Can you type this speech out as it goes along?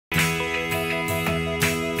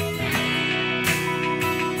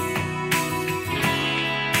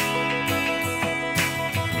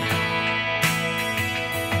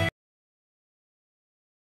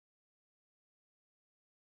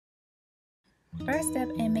First step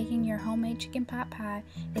in making your homemade chicken pot pie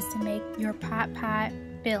is to make your pot pie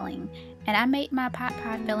filling. And I made my pot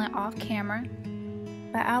pie filling off camera,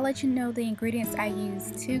 but I'll let you know the ingredients I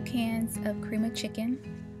used. 2 cans of cream of chicken,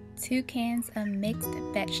 2 cans of mixed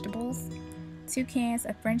vegetables, 2 cans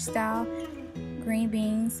of French style green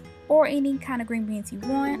beans or any kind of green beans you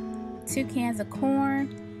want, 2 cans of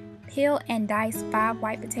corn, peel and dice 5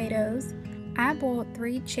 white potatoes. I boiled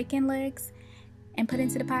 3 chicken legs and put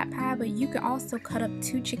into the pot pie, but you can also cut up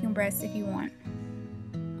 2 chicken breasts if you want.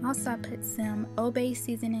 Also, I put some Old-Bay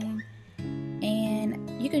seasoning,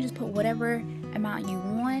 and you can just put whatever amount you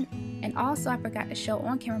want. And also, I forgot to show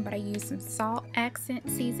on camera, but I used some salt, accent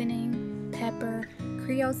seasoning, pepper,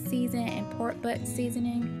 Creole season, and pork butt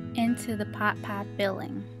seasoning into the pot pie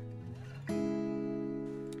filling.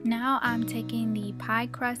 Now I'm taking the pie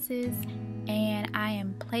crusts and I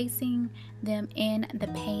am placing them in the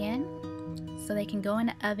pan so they can go in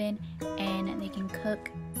the oven and they can cook.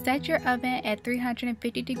 Set your oven at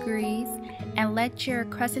 350 degrees and let your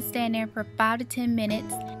crusts stand there for 5 to 10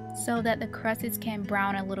 minutes so that the crusts can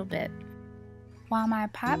brown a little bit. While my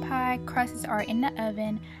pot pie crusts are in the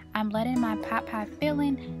oven, I'm letting my pot pie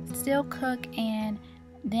filling still cook, and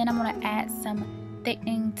then I'm going to add some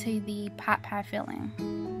thickening to the pot pie filling.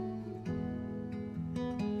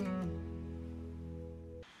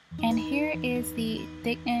 And here is the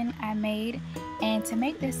thickening I made, and to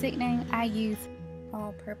make this thickening I use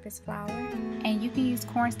all-purpose flour, and you can use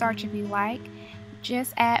cornstarch if you like.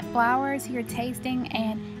 Just add flour to your tasting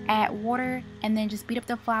and add water, and then just beat up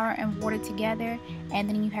the flour and water together, and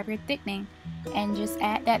then you have your thickening. And just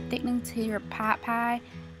add that thickening to your pot pie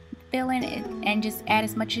filling and just add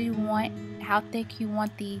as much as you want, how thick you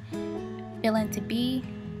want the filling to be.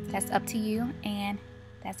 That's up to you, and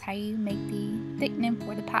that's how you make the thickening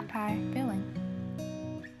for the pot pie filling.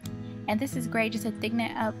 And this is great just to thicken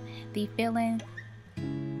up the filling.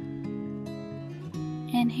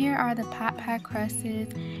 And here are the pot pie crusts.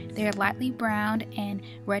 They're lightly browned and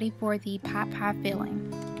ready for the pot pie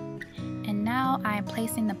filling. And now I am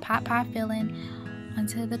placing the pot pie filling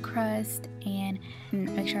onto the crust, and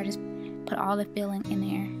make sure I just put all the filling in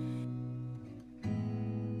there.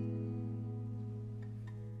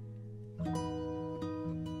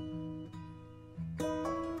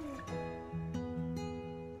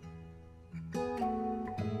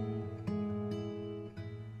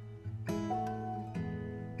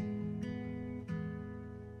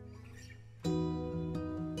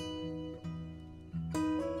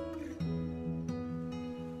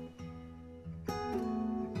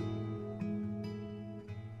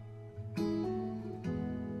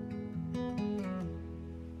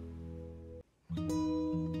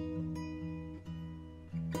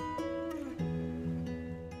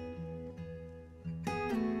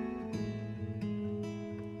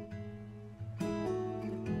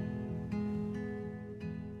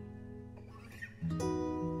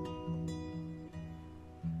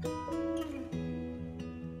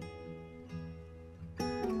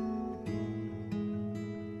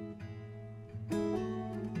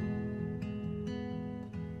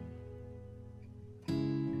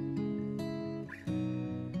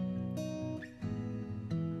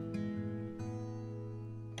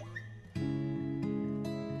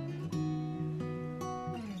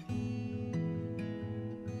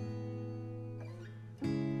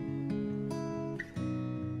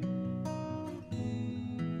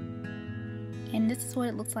 And this is what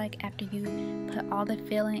it looks like after you put all the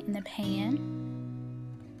filling in the pan.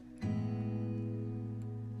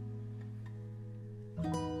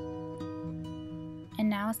 And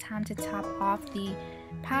now it's time to top off the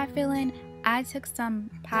pie filling. I took some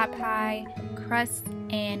pot pie crusts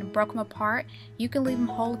and broke them apart. You can leave them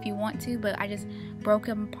whole if you want to, but I just broke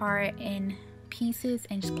them apart in pieces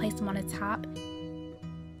and just placed them on the top.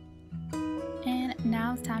 And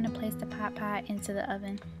now it's time to place the pot pie into the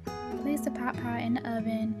oven. Place the pot pie in the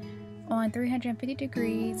oven on 350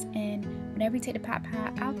 degrees, and whenever you take the pot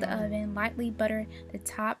pie out the oven, lightly butter the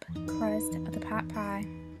top crust of the pot pie.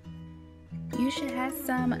 You should have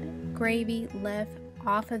some gravy left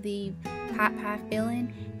off of the pot pie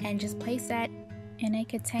filling, and just place that in a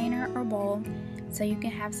container or bowl so you can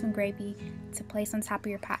have some gravy to place on top of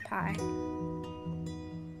your pot pie.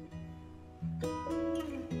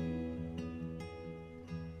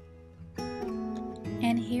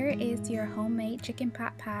 And here is your homemade chicken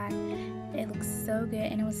pot pie. It looks so good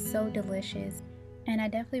and it was so delicious. And I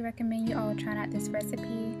definitely recommend you all try out this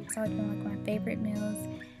recipe. It's always been like my favorite meals.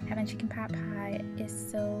 Having chicken pot pie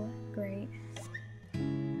is so great.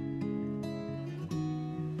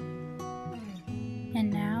 And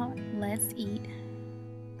now let's eat.